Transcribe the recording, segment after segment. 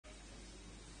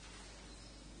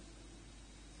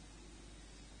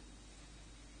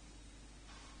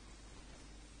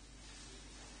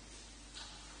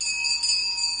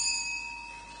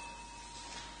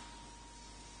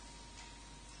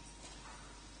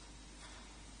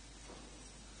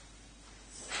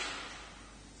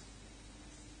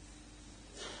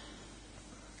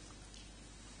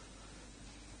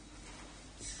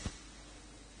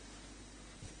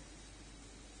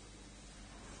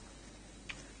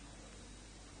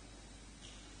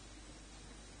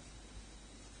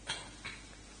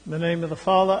In the name of the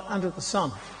Father, and of the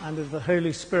Son, and of the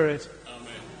Holy Spirit.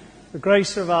 Amen. The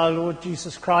grace of our Lord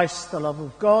Jesus Christ, the love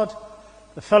of God,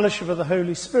 the fellowship of the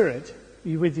Holy Spirit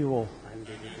be with you all.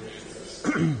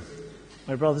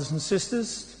 My brothers and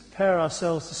sisters, prepare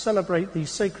ourselves to celebrate these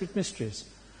sacred mysteries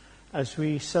as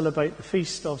we celebrate the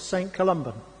feast of St.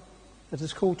 Columban that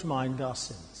has called to mind our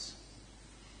sins.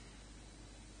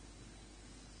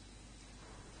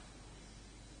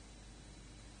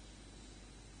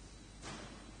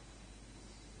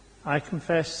 I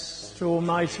confess to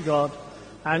Almighty God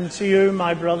and to you,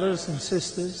 my brothers and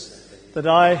sisters, that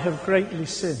I have greatly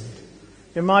sinned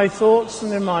in my thoughts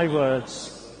and in my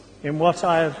words, in what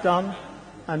I have done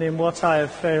and in what I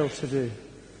have failed to do,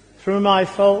 through my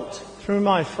fault, through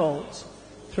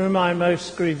my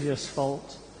most grievous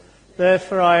fault.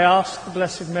 Therefore I ask the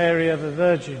Blessed Mary, ever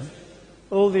Virgin,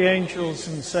 all the angels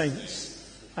and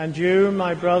saints, and you,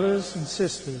 my brothers and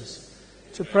sisters,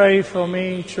 to pray for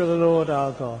me to the Lord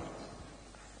our God.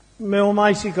 May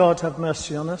Almighty God have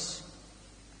mercy on us,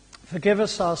 forgive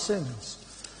us our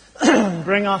sins, and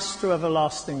bring us to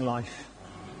everlasting life.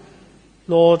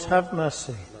 Lord, have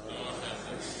mercy.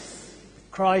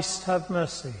 Christ, have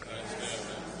mercy.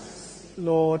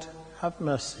 Lord, have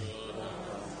mercy.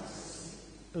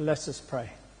 Let us pray.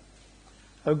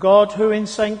 O God, who in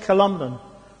St. Columban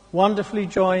wonderfully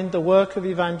joined the work of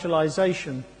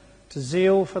evangelization to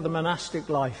zeal for the monastic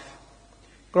life,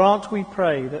 grant, we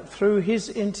pray, that through his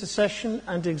intercession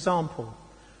and example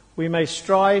we may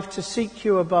strive to seek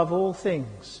you above all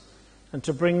things and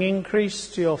to bring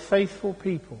increase to your faithful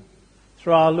people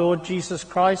through our Lord Jesus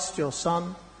Christ, your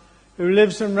Son, who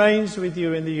lives and reigns with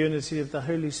you in the unity of the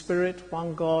Holy Spirit,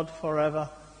 one God, forever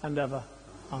and ever.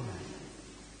 Amen.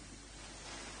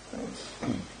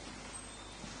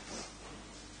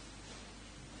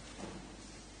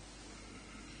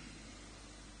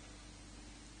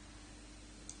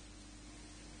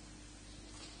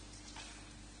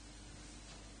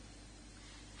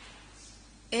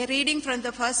 A reading from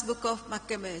the first book of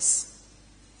Maccabees.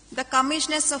 The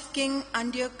commissioners of King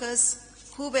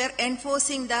Antiochus, who were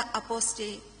enforcing the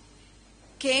apostasy,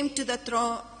 came to the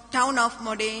town of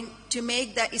Modin to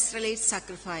make the Israelites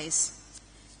sacrifice.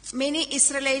 Many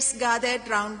Israelites gathered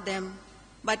round them,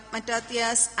 but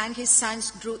Mattathias and his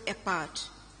sons drew apart.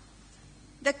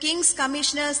 The king's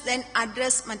commissioners then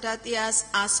addressed Mattathias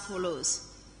as follows: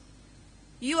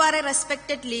 "You are a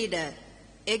respected leader,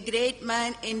 a great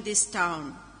man in this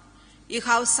town. You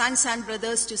have sons and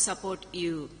brothers to support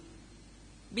you.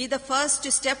 Be the first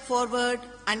to step forward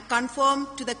and conform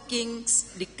to the king's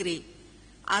decree,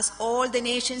 as all the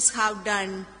nations have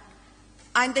done,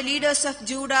 and the leaders of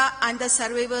Judah and the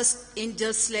survivors in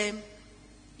Jerusalem.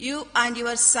 You and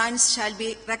your sons shall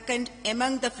be reckoned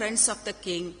among the friends of the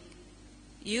king.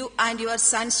 You and your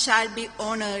sons shall be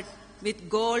honored with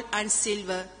gold and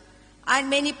silver and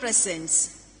many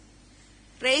presents."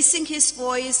 Raising his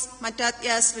voice,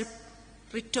 Mattathias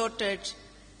retorted,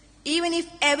 "Even if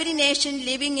every nation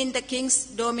living in the king's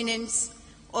dominance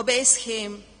obeys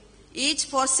him, each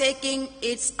forsaking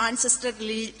its ancestral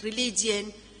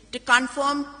religion to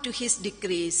conform to his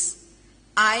decrees,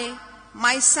 I,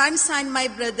 my sons and my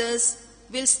brothers,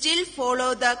 will still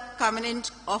follow the covenant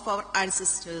of our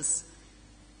ancestors.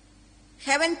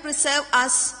 Heaven preserve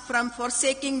us from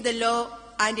forsaking the law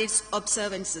and its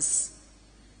observances.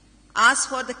 As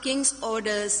for the king's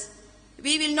orders,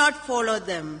 we will not follow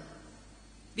them.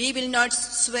 We will not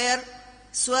swerve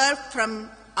from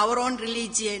our own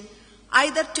religion,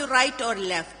 either to right or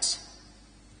left."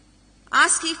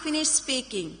 As he finished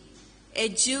speaking, a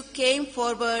Jew came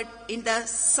forward in the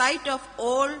sight of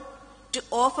all to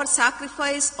offer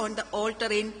sacrifice on the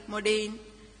altar in Modin,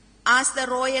 as the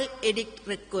royal edict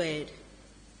required.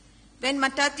 When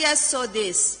Mattathias saw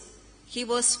this, he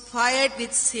was fired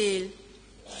with zeal.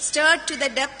 Stirred to the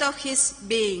depth of his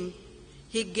being,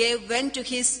 he gave vent to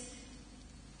his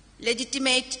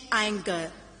legitimate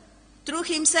anger, threw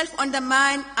himself on the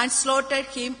man and slaughtered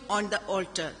him on the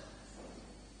altar.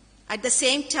 At the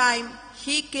same time,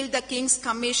 he killed the king's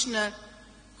commissioner,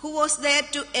 who was there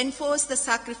to enforce the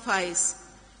sacrifice,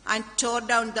 and tore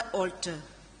down the altar.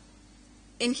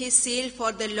 In his zeal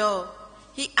for the law,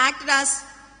 he acted as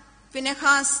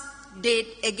Phinehas did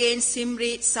against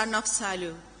Zimri, son of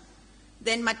Salu.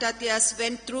 Then Mattathias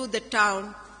went through the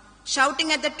town,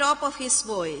 shouting at the top of his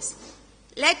voice,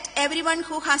 "Let everyone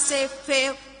who has a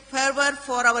fervor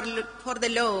for the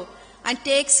law and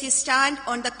takes his stand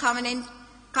on the covenant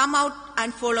come out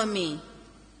and follow me."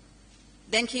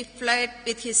 Then he fled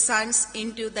with his sons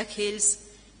into the hills,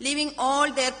 leaving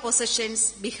all their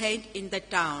possessions behind in the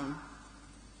town.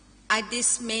 At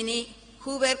this, many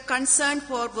who were concerned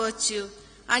for virtue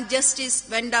and justice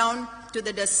went down to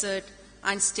the desert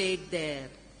and stayed there.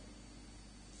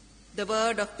 The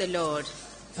word of the Lord.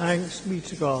 Thanks be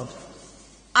to God.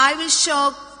 I will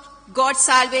show God's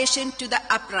salvation to the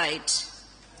upright.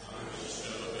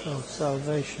 God's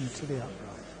salvation to the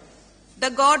upright.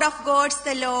 The God of gods,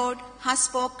 the Lord, has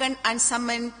spoken and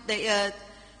summoned the earth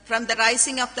from the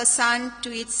rising of the sun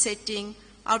to its setting.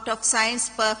 Out of Zion's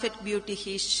perfect beauty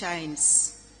he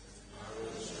shines.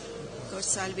 God's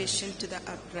salvation to the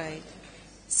upright.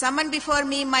 Summon before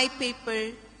me my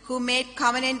people who made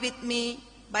covenant with me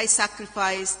by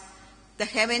sacrifice. The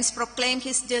heavens proclaim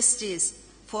his justice,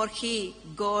 for he,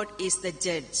 God, is the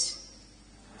judge.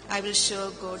 I will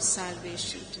show God's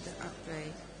salvation to the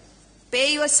upright.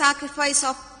 Pay your sacrifice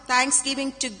of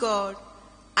thanksgiving to God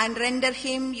and render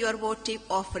him your votive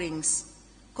offerings.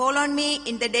 Call on me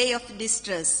in the day of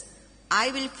distress.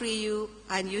 I will free you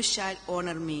and you shall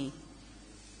honor me.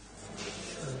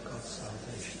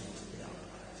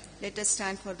 Let us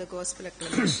stand for the gospel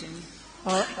acclamation.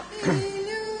 Hallelujah.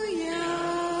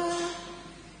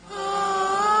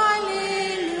 Hallelujah.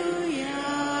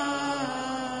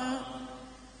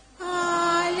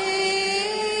 Hallelujah.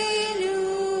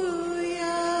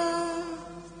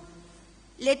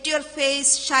 Let your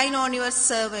face shine on your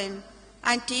servant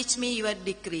and teach me your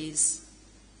decrees.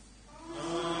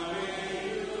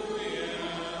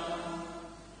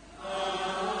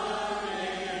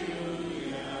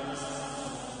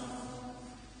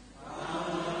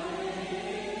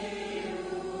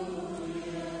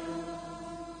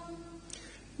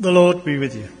 The Lord be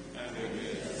with you.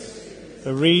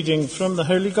 A reading from the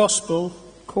Holy Gospel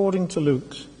according to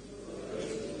Luke.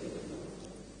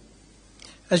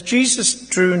 As Jesus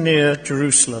drew near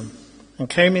Jerusalem and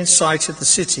came in sight of the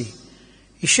city,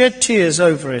 he shed tears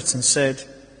over it and said,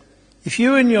 "If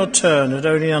you in your turn had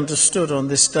only understood on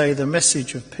this day the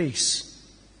message of peace.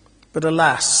 But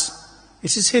alas,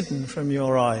 it is hidden from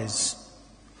your eyes.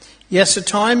 Yes, a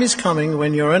time is coming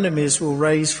when your enemies will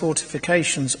raise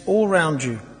fortifications all round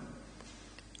you,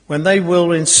 when they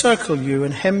will encircle you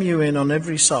and hem you in on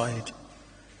every side.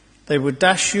 They will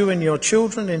dash you and your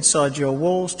children inside your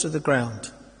walls to the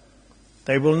ground.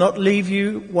 They will not leave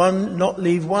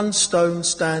one stone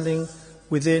standing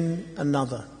within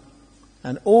another.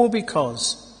 And all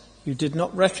because you did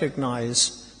not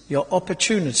recognize your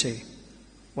opportunity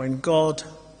when God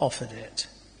offered it."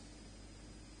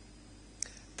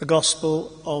 The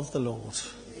Gospel of the Lord.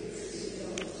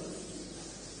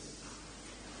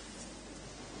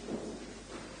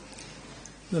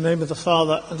 In the name of the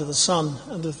Father, and of the Son,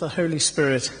 and of the Holy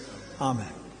Spirit.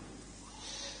 Amen.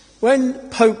 When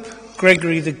Pope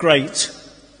Gregory the Great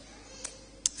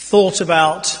thought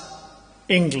about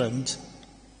England,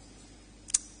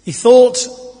 he thought,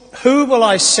 who will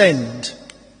I send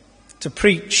to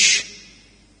preach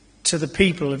to the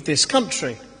people of this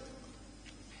country?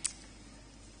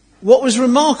 What was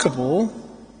remarkable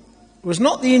was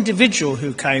not the individual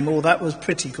who came, all that was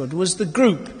pretty good, was the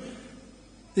group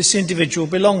this individual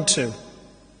belonged to.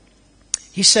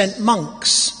 He sent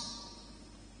monks.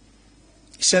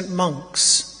 He sent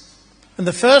monks. And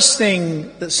the first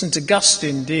thing that St.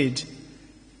 Augustine did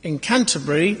in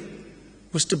Canterbury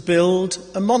was to build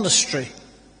a monastery.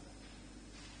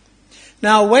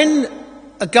 Now, when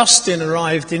Augustine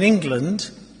arrived in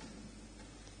England,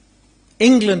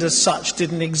 England as such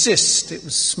didn't exist. It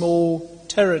was small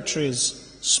territories,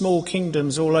 small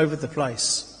kingdoms all over the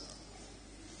place.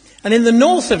 And in the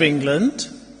north of England,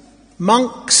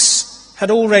 monks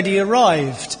had already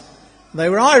arrived. They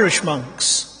were Irish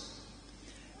monks.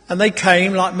 And they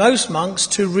came, like most monks,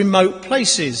 to remote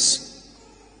places.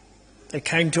 They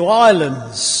came to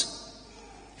islands.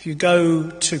 If you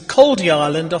go to Caldy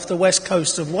Island off the west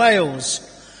coast of Wales,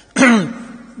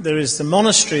 there is the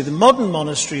monastery, the modern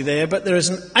monastery there, but there is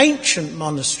an ancient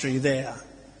monastery there,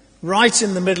 right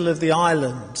in the middle of the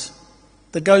island,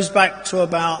 that goes back to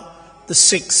about the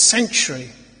 6th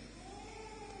century.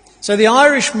 So the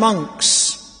Irish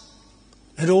monks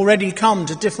had already come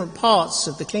to different parts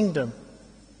of the kingdom.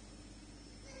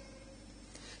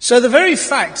 So the very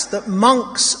fact that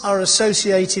monks are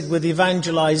associated with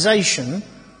evangelization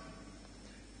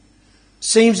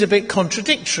seems a bit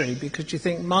contradictory, because you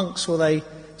think monks, well, they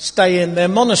stay in their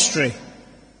monastery.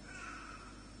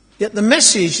 Yet the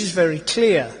message is very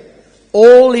clear.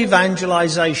 All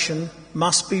evangelization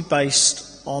must be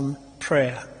based on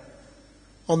prayer,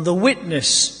 on the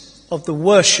witness of the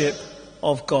worship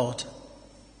of God.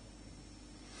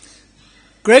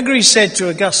 Gregory said to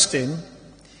Augustine,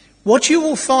 what you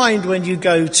will find when you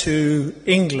go to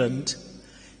England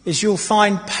is you'll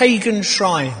find pagan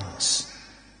shrines.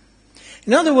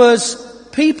 In other words,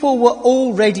 people were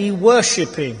already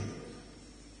worshipping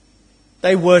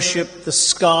They worshipped the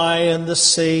sky and the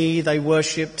sea. They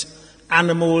worshipped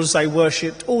animals. They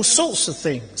worshipped all sorts of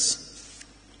things.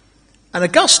 And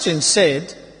Augustine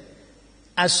said,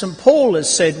 as St. Paul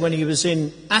has said when he was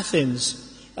in Athens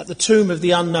at the tomb of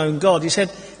the unknown God, he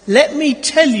said, "Let me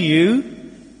tell you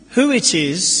who it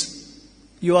is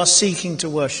you are seeking to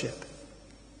worship."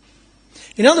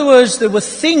 In other words, there were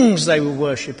things they were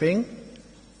worshipping,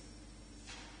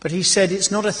 but he said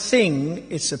it's not a thing,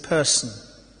 it's a person.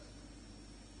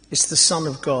 It's the Son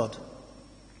of God.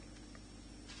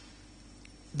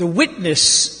 The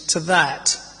witness to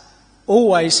that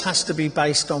always has to be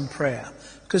based on prayer,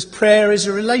 because prayer is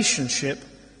a relationship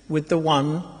with the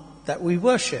one that we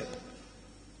worship.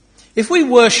 If we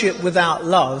worship without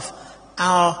love,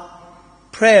 our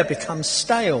prayer becomes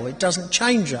stale. It doesn't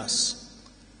change us.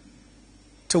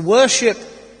 To worship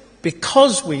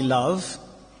because we love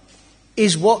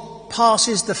is what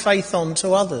passes the faith on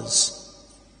to others.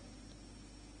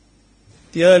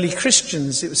 The early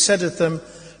Christians, it was said of them,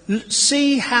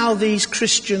 "See how these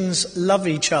Christians love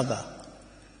each other."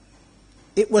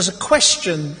 It was a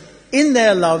question in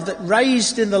their love that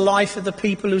raised in the life of the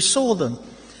people who saw them.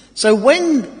 So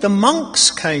when the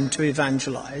monks came to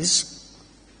evangelize,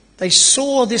 they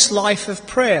saw this life of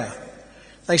prayer.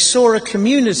 They saw a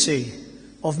community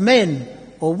of men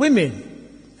or women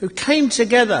who came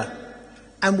together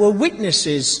and were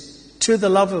witnesses to the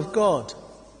love of God.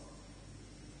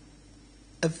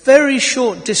 A very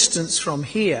short distance from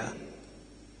here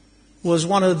was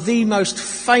one of the most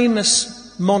famous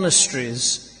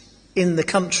monasteries in the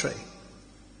country.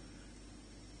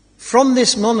 From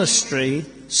this monastery,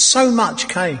 so much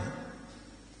came,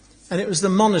 and it was the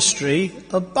monastery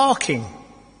of Barking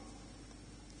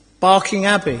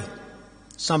Abbey.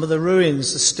 Some of the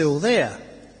ruins are still there.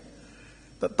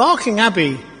 But Barking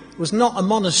Abbey was not a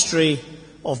monastery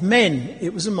of men,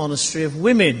 it was a monastery of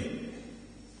women.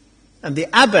 And the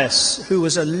abbess, who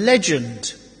was a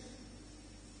legend,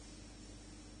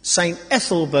 St.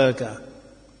 Ethelberga,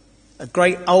 a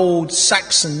great old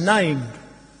Saxon name,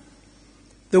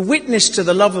 the witness to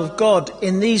the love of God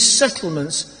in these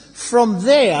settlements, from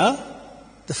there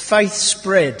the faith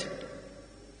spread.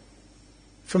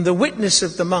 From the witness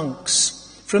of the monks,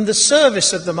 from the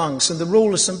service of the monks and the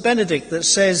rule of St. Benedict that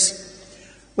says,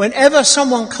 whenever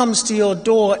someone comes to your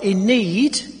door in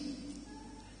need,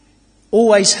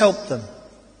 always help them.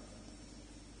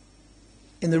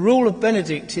 In the rule of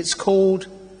Benedict, it's called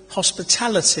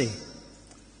hospitality.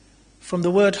 From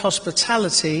the word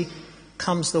hospitality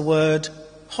comes the word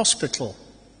hospital.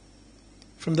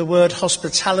 From the word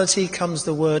hospitality comes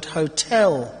the word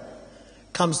hotel,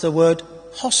 comes the word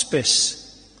hospice.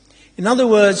 In other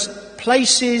words,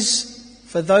 places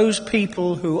for those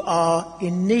people who are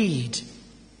in need.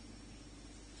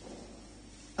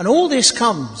 And all this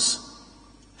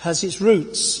has its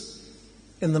roots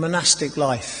in the monastic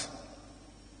life.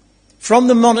 From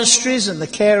the monasteries and the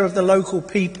care of the local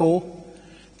people,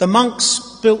 the monks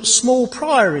built small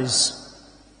priories.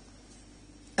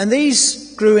 And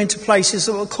these grew into places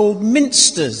that were called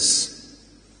minsters.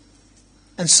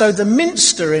 And so the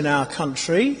minster in our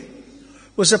country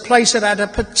was a place that had a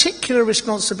particular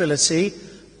responsibility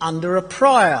under a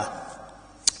prior.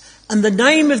 And the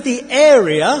name of the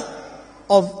area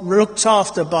looked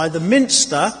after by the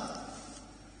minster,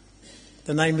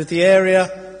 the name of the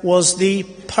area was the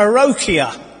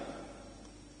parochia.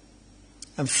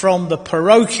 And from the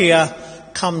parochia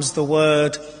comes the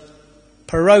word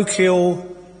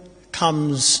parochial,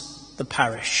 comes the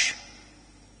parish.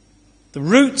 The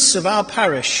roots of our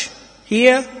parish,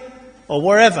 here or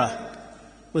wherever,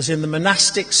 was in the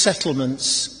monastic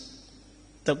settlements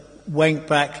that went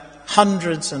back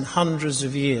hundreds and hundreds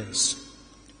of years.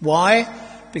 Why?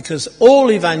 Because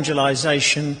all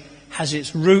evangelization has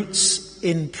its roots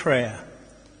in prayer.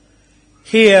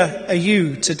 Here are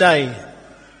you today,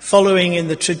 following in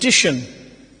the tradition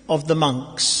of the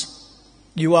monks.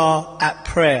 You are at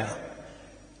prayer.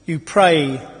 You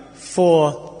pray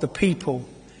for the people.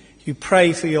 You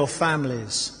pray for your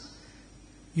families.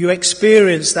 You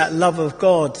experience that love of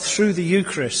God through the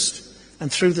Eucharist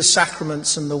and through the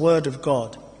sacraments and the Word of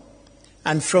God.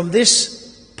 And from this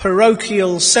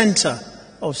parochial centre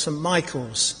of St.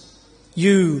 Michael's,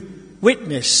 you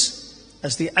witness,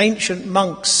 as the ancient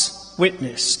monks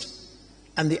witnessed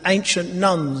and the ancient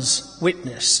nuns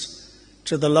witnessed,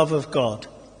 to the love of God,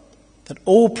 that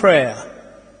all prayer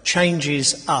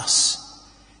changes us.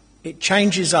 It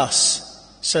changes us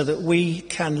so that we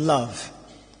can love,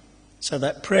 so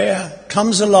that prayer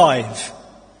comes alive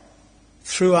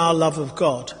through our love of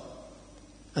God,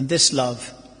 and this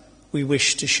love we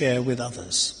wish to share with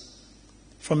others.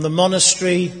 From the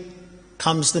monastery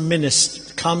comes the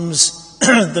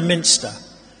the minster.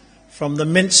 From the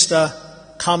minster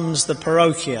comes the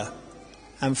parochia.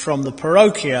 And from the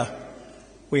parochia,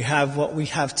 we have what we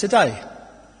have today,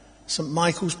 St.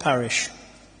 Michael's Parish,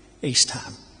 East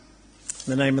Ham.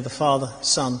 In the name of the Father,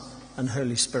 Son, and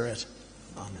Holy Spirit.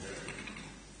 Amen.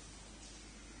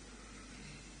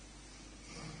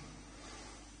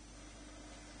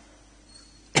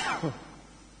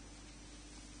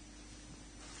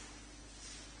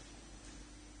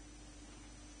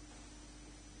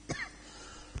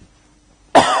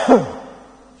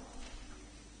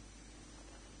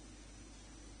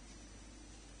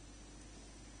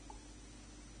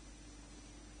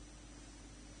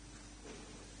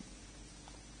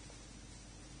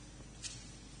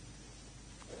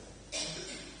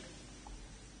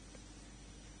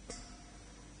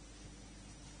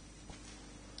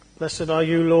 Blessed are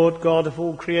you, Lord God of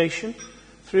all creation.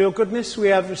 Through your goodness we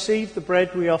have received the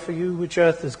bread we offer you, which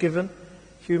earth has given,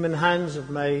 human hands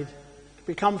have made, to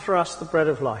become for us the bread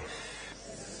of life.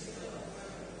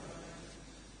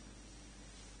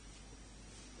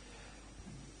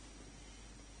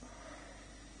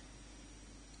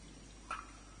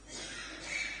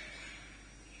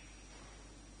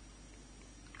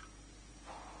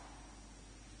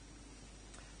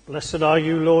 Blessed are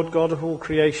you, Lord God of all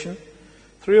creation.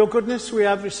 Through your goodness we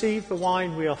have received the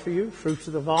wine we offer you, fruit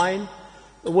of the vine,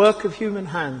 the work of human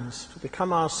hands, to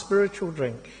become our spiritual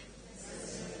drink.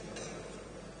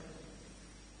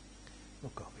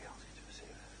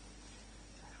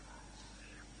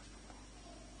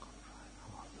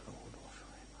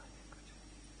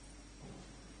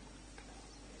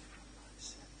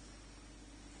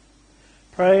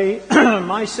 Pray,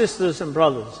 my sisters and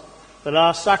brothers, that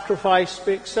our sacrifice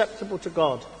be acceptable to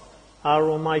God, our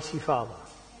Almighty Father.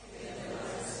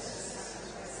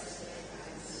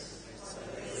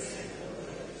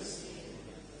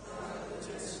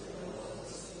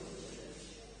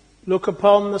 Look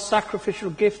upon the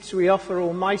sacrificial gifts we offer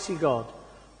Almighty God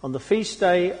on the feast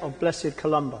day of Blessed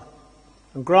Columba,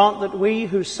 and grant that we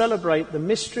who celebrate the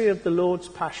mystery of the Lord's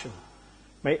Passion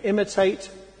may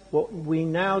imitate what we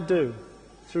now do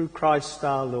through Christ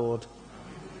our Lord.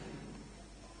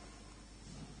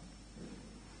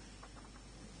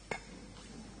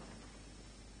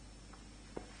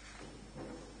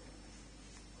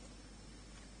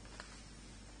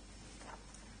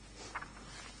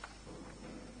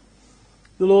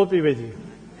 The Lord be with you.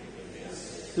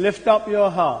 Lift up your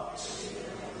hearts.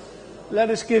 Let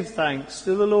us give thanks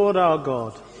to the Lord our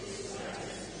God.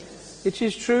 It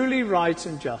is truly right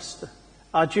and just,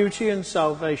 our duty and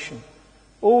salvation,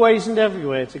 always and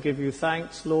everywhere to give you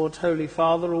thanks, Lord, Holy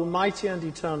Father, Almighty and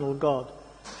eternal God,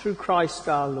 through Christ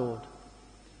our Lord.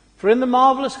 For in the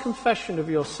marvellous confession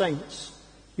of your saints,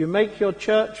 you make your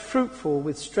church fruitful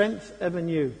with strength ever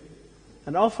new,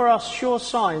 and offer us sure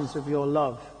signs of your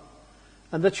love,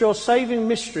 and that your saving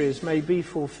mysteries may be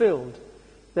fulfilled.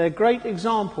 Their great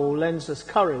example lends us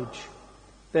courage.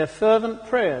 Their fervent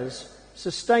prayers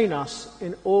sustain us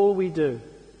in all we do.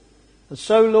 And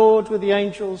so, Lord, with the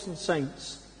angels and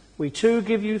saints, we too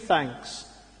give you thanks,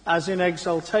 as in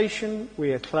exultation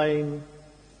we acclaim,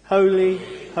 Holy,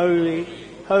 holy,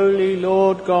 holy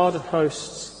Lord God of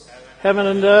hosts, heaven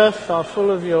and earth are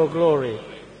full of your glory.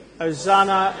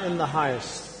 Hosanna in the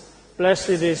highest. Blessed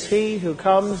is he who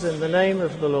comes in the name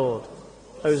of the Lord.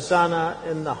 Hosanna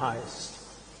in the highest.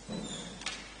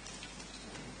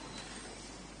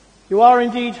 You are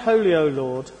indeed holy, O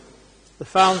Lord, the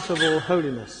fount of all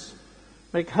holiness.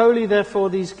 Make holy, therefore,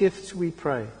 these gifts, we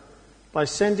pray, by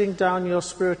sending down your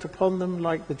Spirit upon them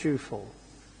like the dewfall,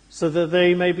 so that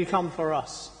they may become for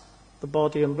us the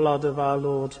body and blood of our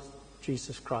Lord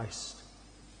Jesus Christ.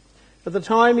 At the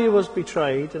time he was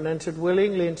betrayed and entered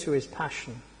willingly into his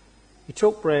passion, he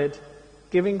took bread,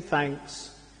 giving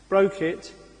thanks, broke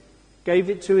it, gave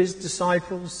it to his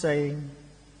disciples, saying,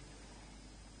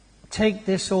 "Take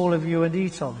this, all of you, and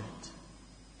eat of it,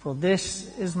 for this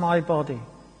is my body,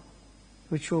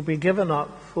 which will be given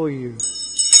up for you."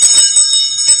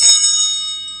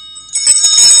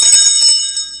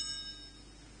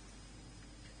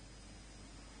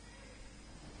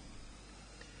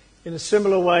 In a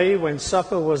similar way, when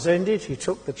supper was ended, he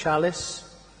took the chalice.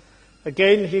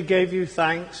 Again he gave you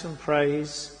thanks and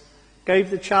praise, gave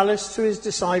the chalice to his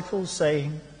disciples,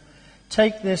 saying,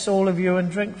 "Take this, all of you, and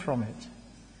drink from it.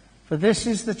 For this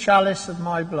is the chalice of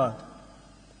my blood,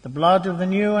 the blood of the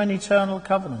new and eternal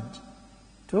covenant.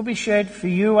 It will be shed for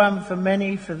you and for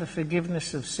many for the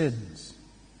forgiveness of sins.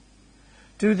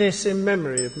 Do this in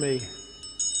memory of me."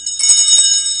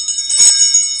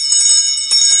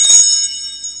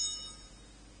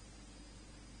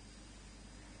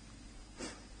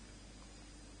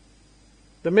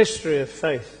 The mystery of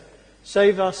faith.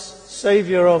 Save us,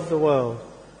 Saviour of the world,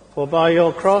 for by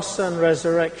your cross and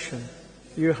resurrection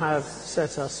you have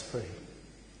set us free.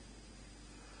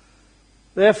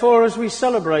 Therefore, as we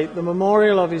celebrate the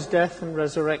memorial of his death and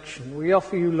resurrection, we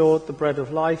offer you, Lord, the bread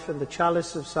of life and the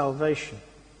chalice of salvation,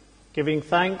 giving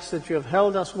thanks that you have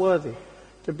held us worthy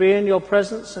to be in your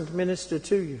presence and minister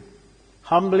to you.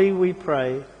 Humbly we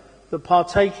pray that,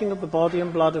 partaking of the body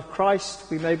and blood of Christ,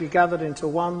 we may be gathered into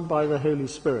one by the Holy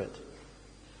Spirit.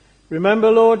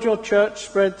 Remember, Lord, your church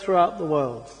spread throughout the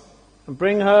world, and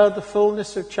bring her the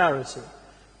fullness of charity,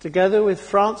 together with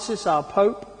Francis our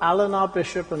Pope, Alan our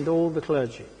Bishop, and all the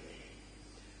clergy.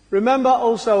 Remember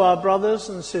also our brothers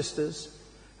and sisters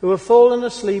who have fallen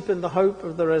asleep in the hope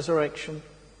of the resurrection,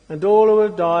 and all who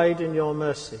have died in your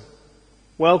mercy.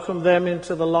 Welcome them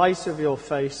into the light of your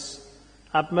face.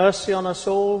 Have mercy on us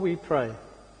all, we pray,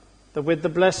 that with the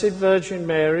Blessed Virgin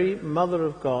Mary, Mother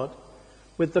of God,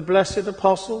 with the blessed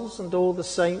apostles and all the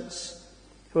saints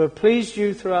who have pleased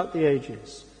you throughout the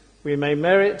ages, we may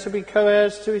merit to be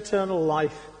co-heirs to eternal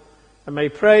life, and may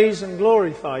praise and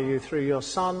glorify you through your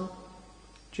Son,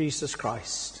 Jesus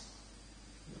Christ.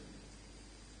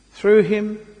 Through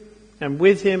him, and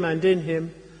with him, and in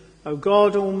him, O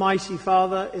God, Almighty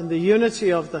Father, in the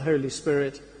unity of the Holy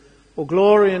Spirit, all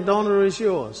glory and honour is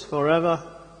yours forever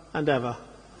and ever.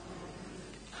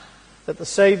 At the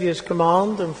Saviour's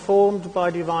command, and formed by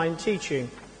divine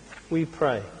teaching, we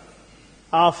pray.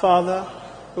 Our Father,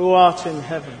 who art in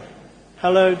heaven,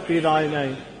 hallowed be thy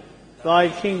name. Thy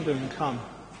kingdom come.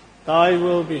 Thy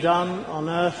will be done on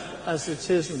earth as it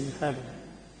is in heaven.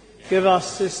 Give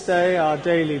us this day our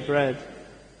daily bread,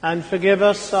 and forgive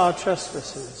us our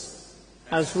trespasses,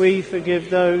 as we forgive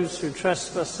those who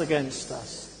trespass against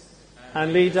us.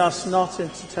 And lead us not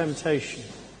into temptation,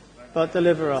 but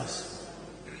deliver us.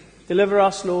 Deliver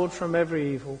us, Lord, from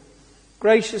every evil.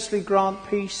 Graciously grant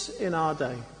peace in our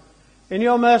day. In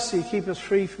your mercy, keep us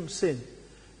free from sin,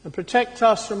 and protect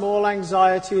us from all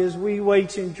anxiety as we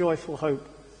wait in joyful hope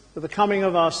for the coming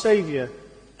of our Saviour,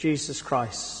 Jesus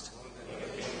Christ.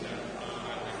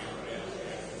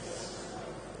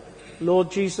 Lord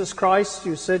Jesus Christ,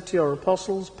 you said to your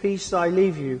apostles, "Peace I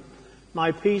leave you,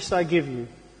 my peace I give you.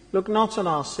 Look not on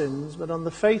our sins, but on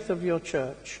the faith of your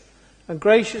church, and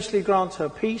graciously grant her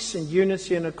peace and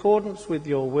unity in accordance with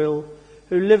your will,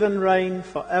 who live and reign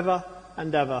for ever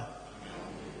and ever."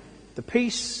 The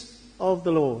peace of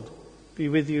the Lord be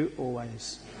with you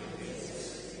always.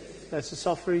 Let us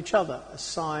offer each other a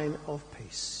sign of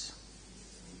peace.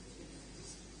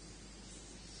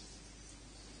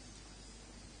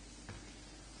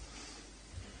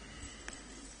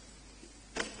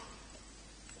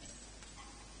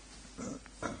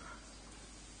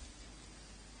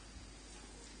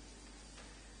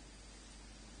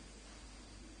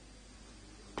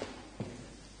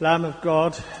 Lamb of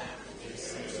God,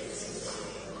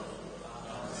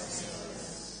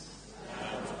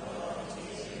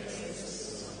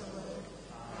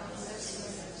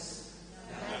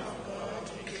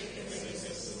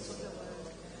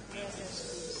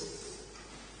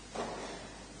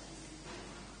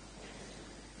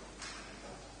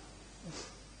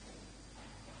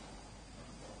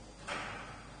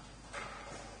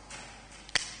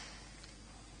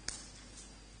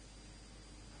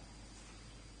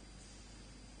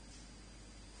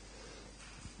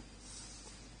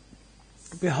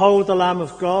 behold the Lamb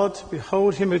of God,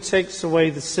 behold him who takes away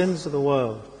the sins of the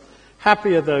world.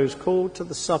 Happy are those called to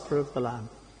the supper of the Lamb.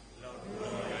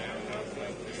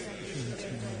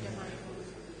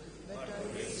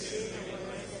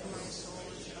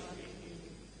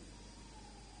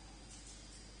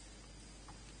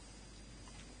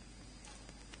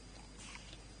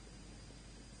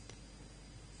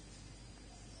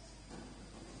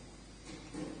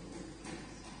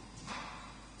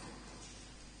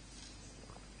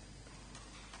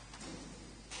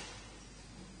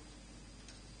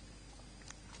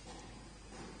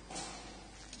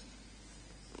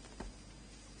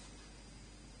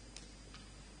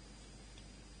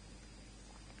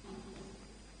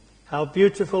 How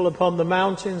beautiful upon the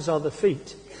mountains are the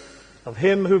feet of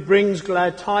him who brings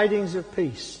glad tidings of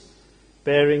peace,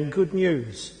 bearing good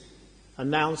news,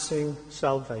 announcing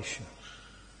salvation.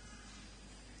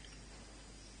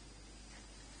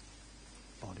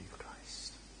 Body of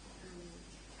Christ.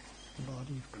 The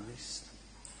body of Christ.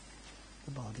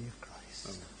 The body of Christ.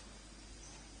 Amen.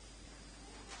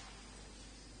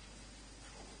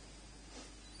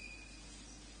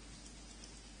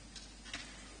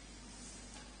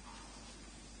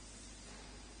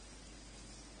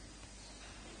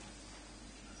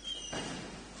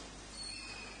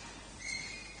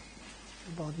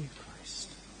 Body of Christ.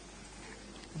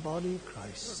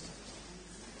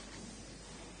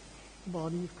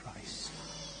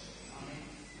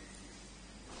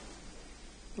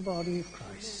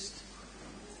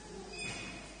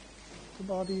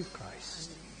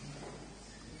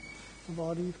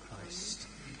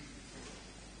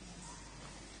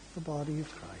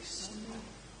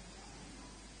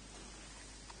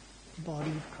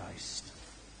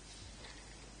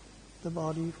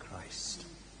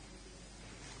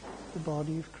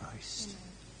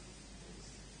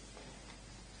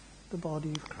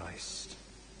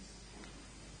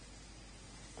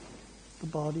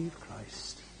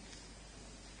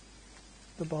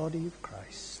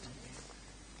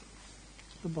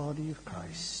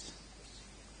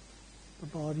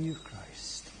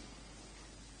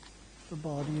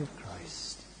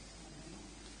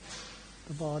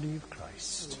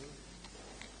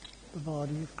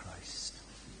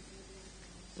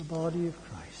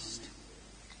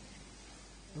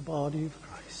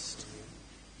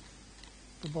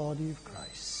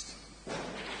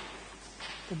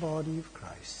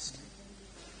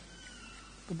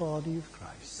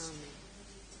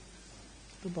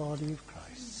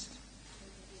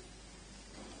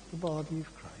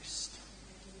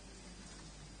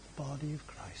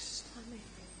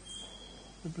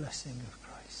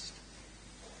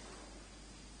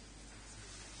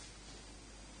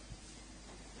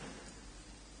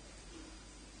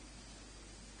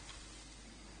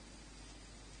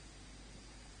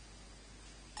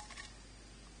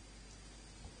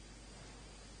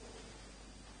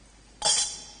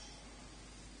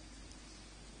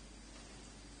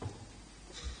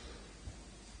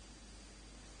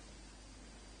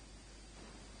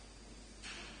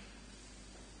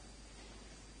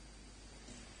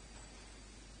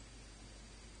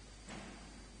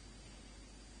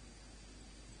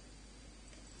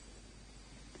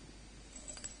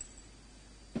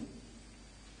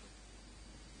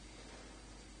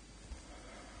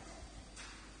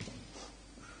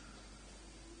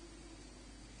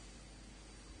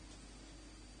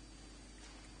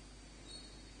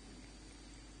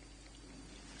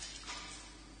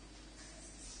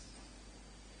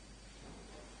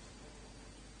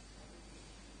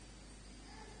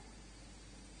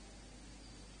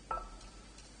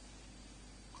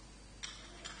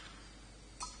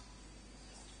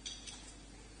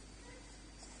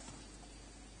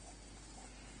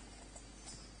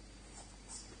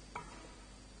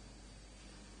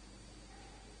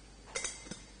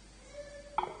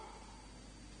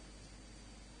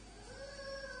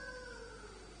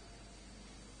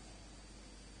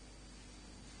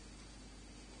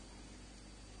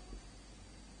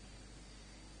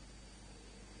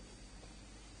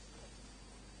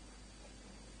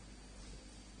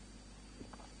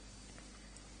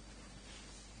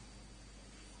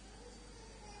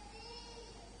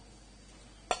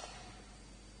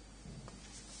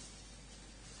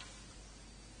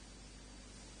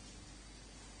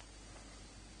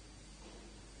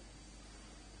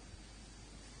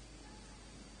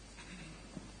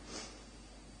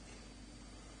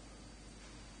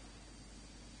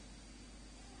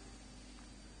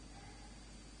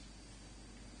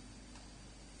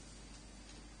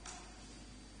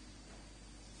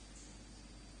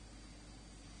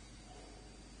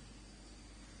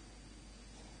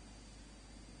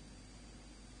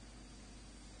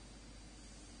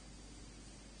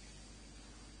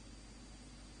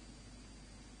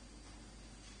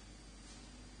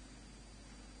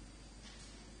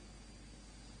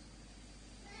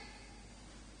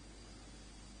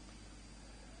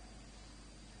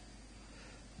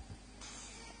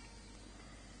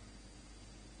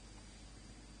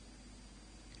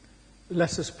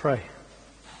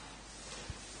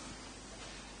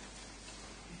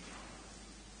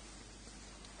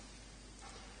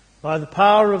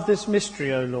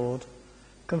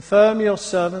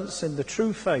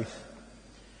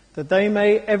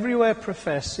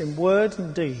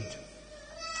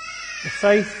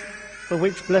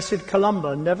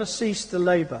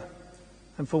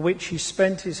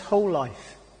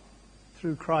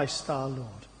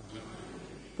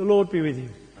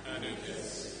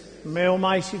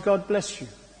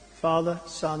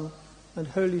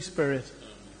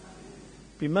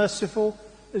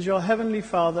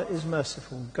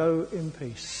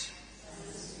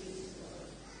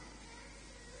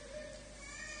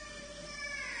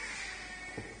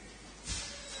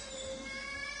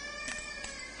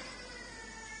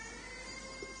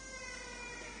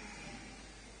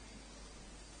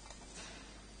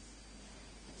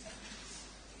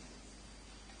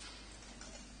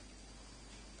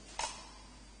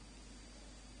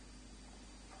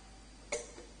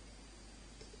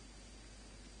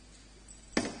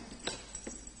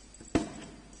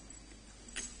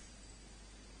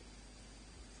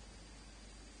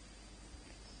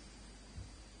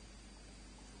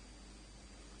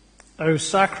 O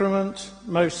sacrament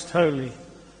most holy,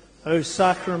 O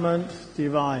sacrament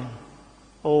divine,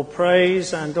 all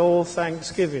praise and all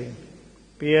thanksgiving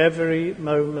be every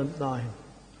moment thine.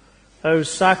 O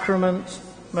sacrament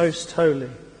most holy,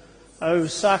 O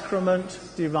sacrament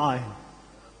divine,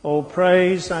 all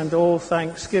praise and all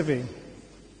thanksgiving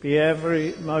be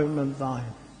every moment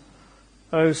thine.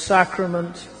 O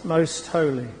sacrament most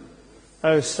holy,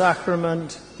 O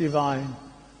sacrament divine,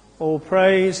 all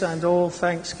praise and all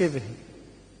thanksgiving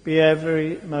be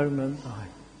every moment thine.